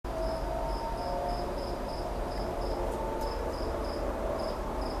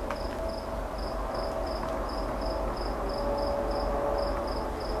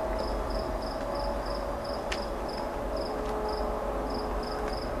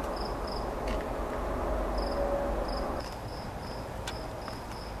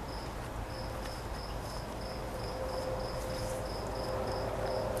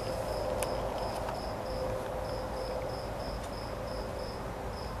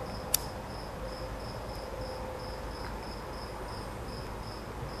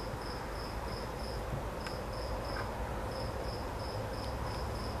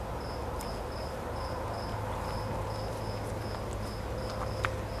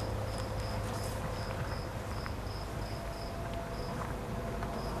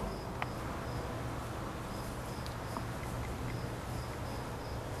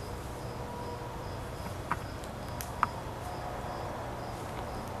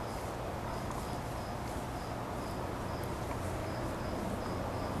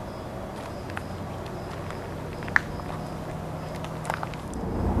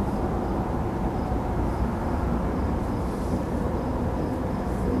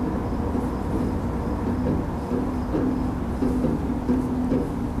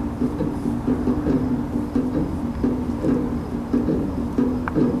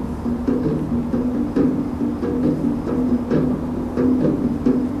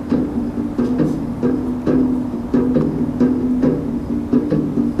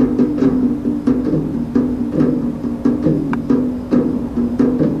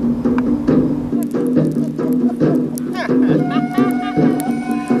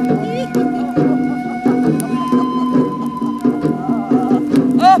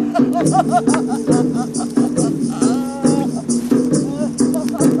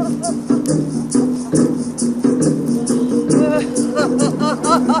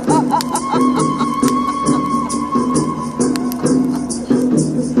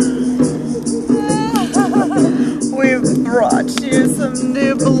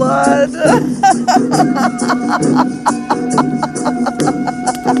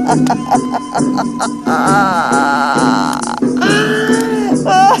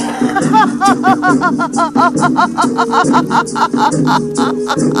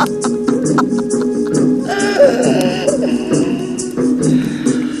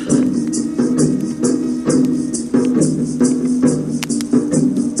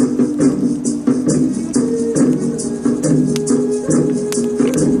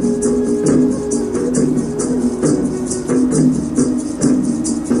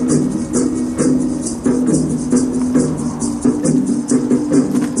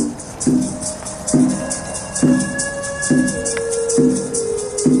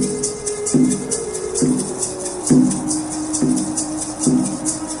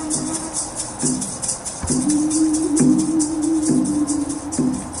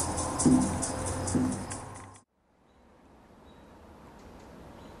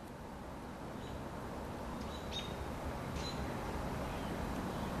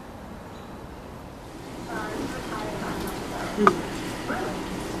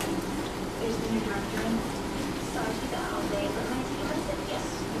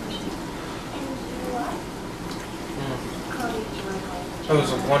That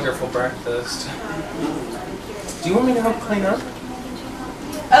was a wonderful breakfast. Do you want me to help clean up?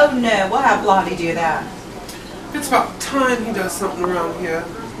 Oh no, we'll have Lottie do that. It's about time he does something around here.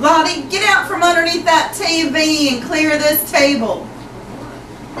 Lottie, get out from underneath that TV and clear this table.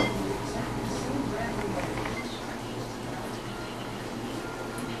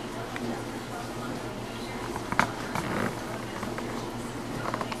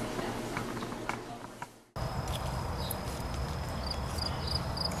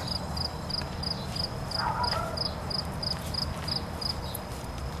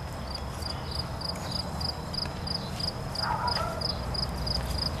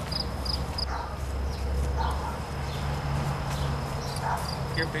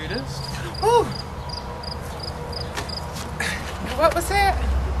 You're Buddhist? Ooh! What was that?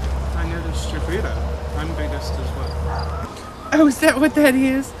 I noticed you're Buddha. I'm Buddhist as well. Oh, is that what that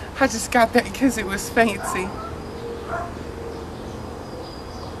is? I just got that because it was fancy.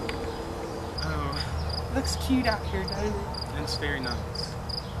 Oh, Looks cute out here, doesn't it? it's very nice.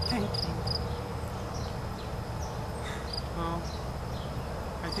 Thank you. Well,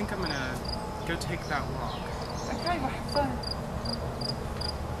 I think I'm gonna go take that walk. Okay, well, have fun.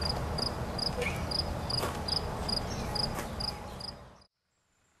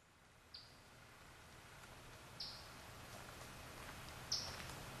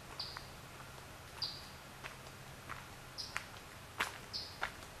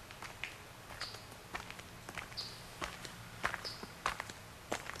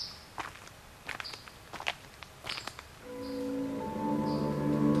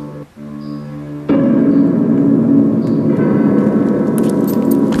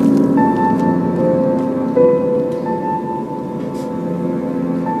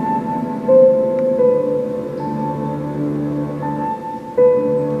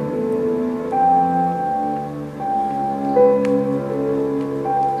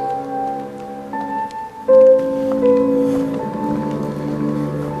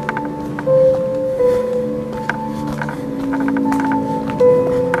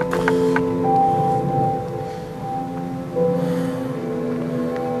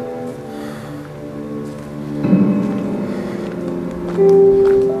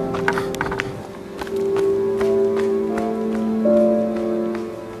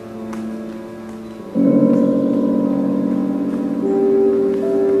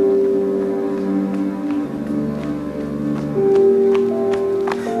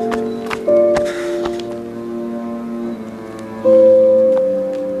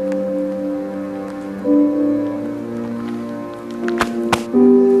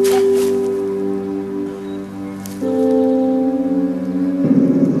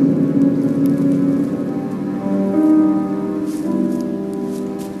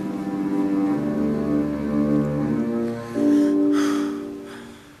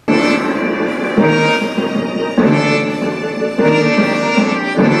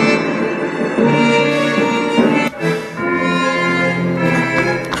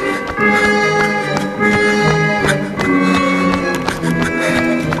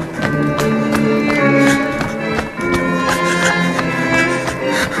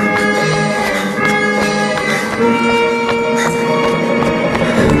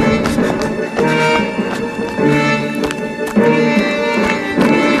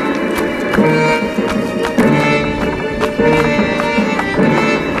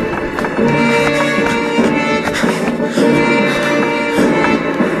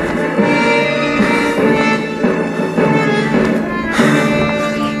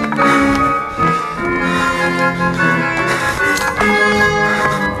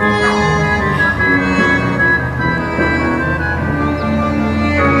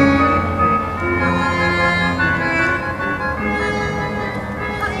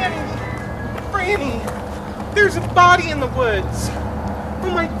 Annie, there's a body in the woods.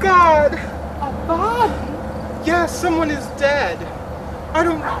 Oh my God. A body? Yes, someone is dead. I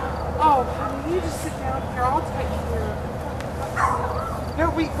don't... Oh, honey, you just sit down here. I'll take care of it.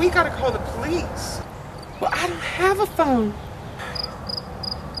 No, we gotta call the police. Well, I don't have a phone.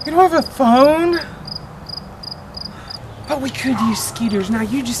 You don't have a phone? But we could use Skeeter's. Now,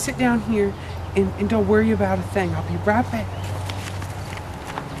 you just sit down here and don't worry about a thing. I'll be right back.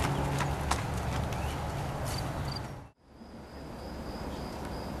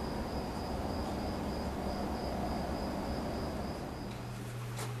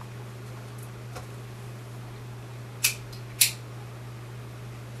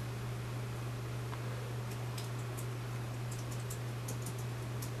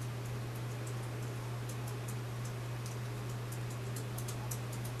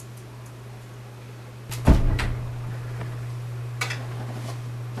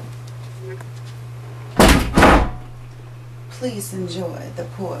 Please enjoy the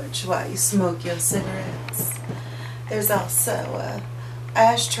porch while you smoke your cigarettes. There's also a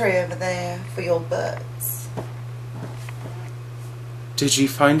ashtray over there for your butts. Did you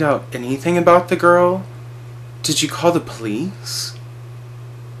find out anything about the girl? Did you call the police?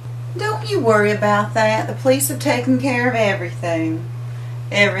 Don't you worry about that. The police have taken care of everything.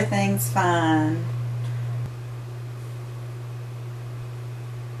 Everything's fine.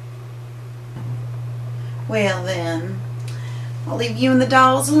 Well then, I'll leave you and the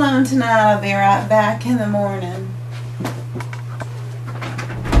dolls alone tonight. I'll be right back in the morning.